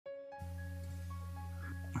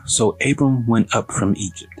So Abram went up from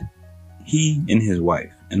Egypt, he and his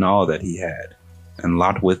wife and all that he had, and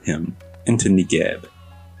Lot with him, into Negeb.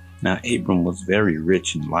 Now Abram was very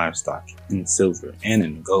rich in livestock, in silver, and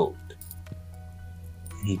in gold.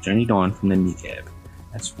 And he journeyed on from the Negeb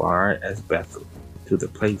as far as Bethel, to the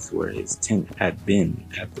place where his tent had been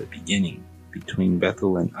at the beginning, between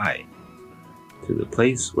Bethel and Ai, to the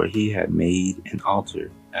place where he had made an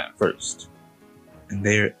altar at first. And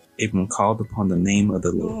there Abram called upon the name of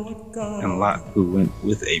the Lord. And Lot, who went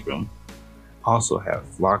with Abram, also had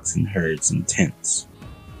flocks and herds and tents,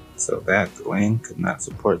 so that the land could not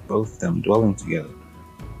support both of them dwelling together,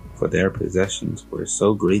 for their possessions were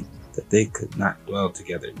so great that they could not dwell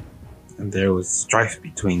together. And there was strife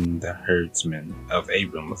between the herdsmen of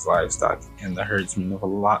Abram's livestock and the herdsmen of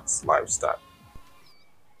Lot's livestock.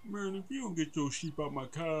 Man, if you don't get your sheep out my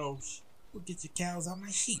cows. We'll get your cows out my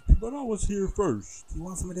sheep. But I was here first. You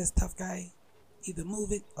want some of this, tough guy? Either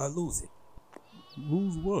move it or lose it.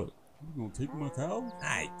 Lose what? You gonna take my cows?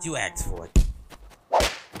 Alright, you asked for it.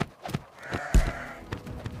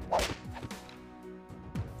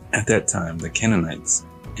 At that time the Canaanites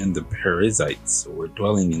and the Perizzites were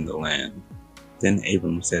dwelling in the land. Then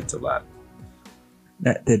Abram said to Lot,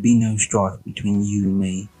 "Let there be no strife between you and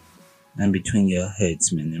me, and between your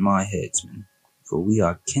herdsmen and my herdsmen, for we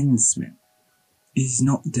are kinsmen. Is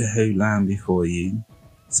not the whole land before you?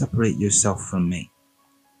 Separate yourself from me.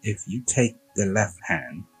 If you take the left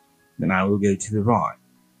hand, then I will go to the right.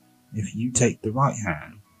 If you take the right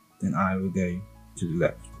hand, then I will go to the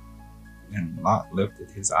left." And Lot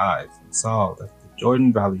lifted his eyes and saw that the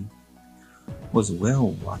Jordan Valley was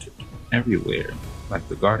well watered everywhere, like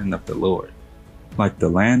the garden of the Lord, like the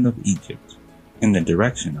land of Egypt, in the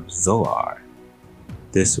direction of Zoar.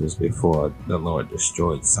 This was before the Lord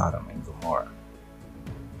destroyed Sodom and Gomorrah.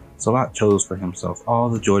 So Lot chose for himself all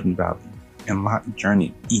the Jordan Valley, and Lot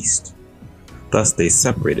journeyed east. Thus they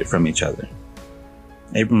separated from each other.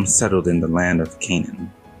 Abram settled in the land of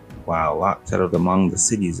Canaan, while Lot settled among the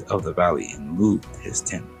cities of the valley and moved his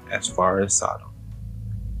tent as far as Sodom.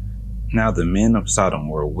 Now the men of Sodom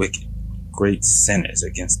were wicked, great sinners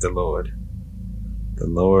against the Lord. The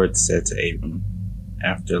Lord said to Abram,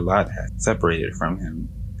 after Lot had separated from him,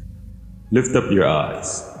 "Lift up your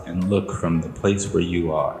eyes and look from the place where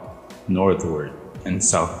you are, northward and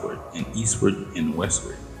southward and eastward and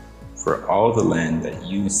westward, for all the land that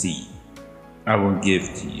you see I will give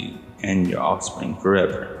to you and your offspring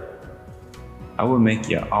forever. I will make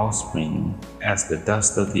your offspring as the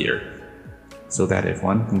dust of the earth, so that if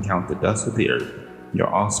one can count the dust of the earth, your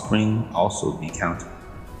offspring also be counted.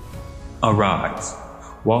 Arise,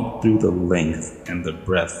 walk through the length and the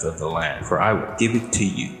breadth of the land, for I will give it to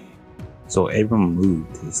you." So Abram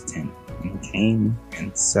moved his tent and came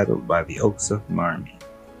and settled by the oaks of Mamre,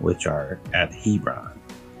 which are at Hebron,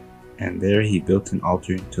 and there he built an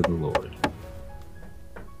altar to the Lord.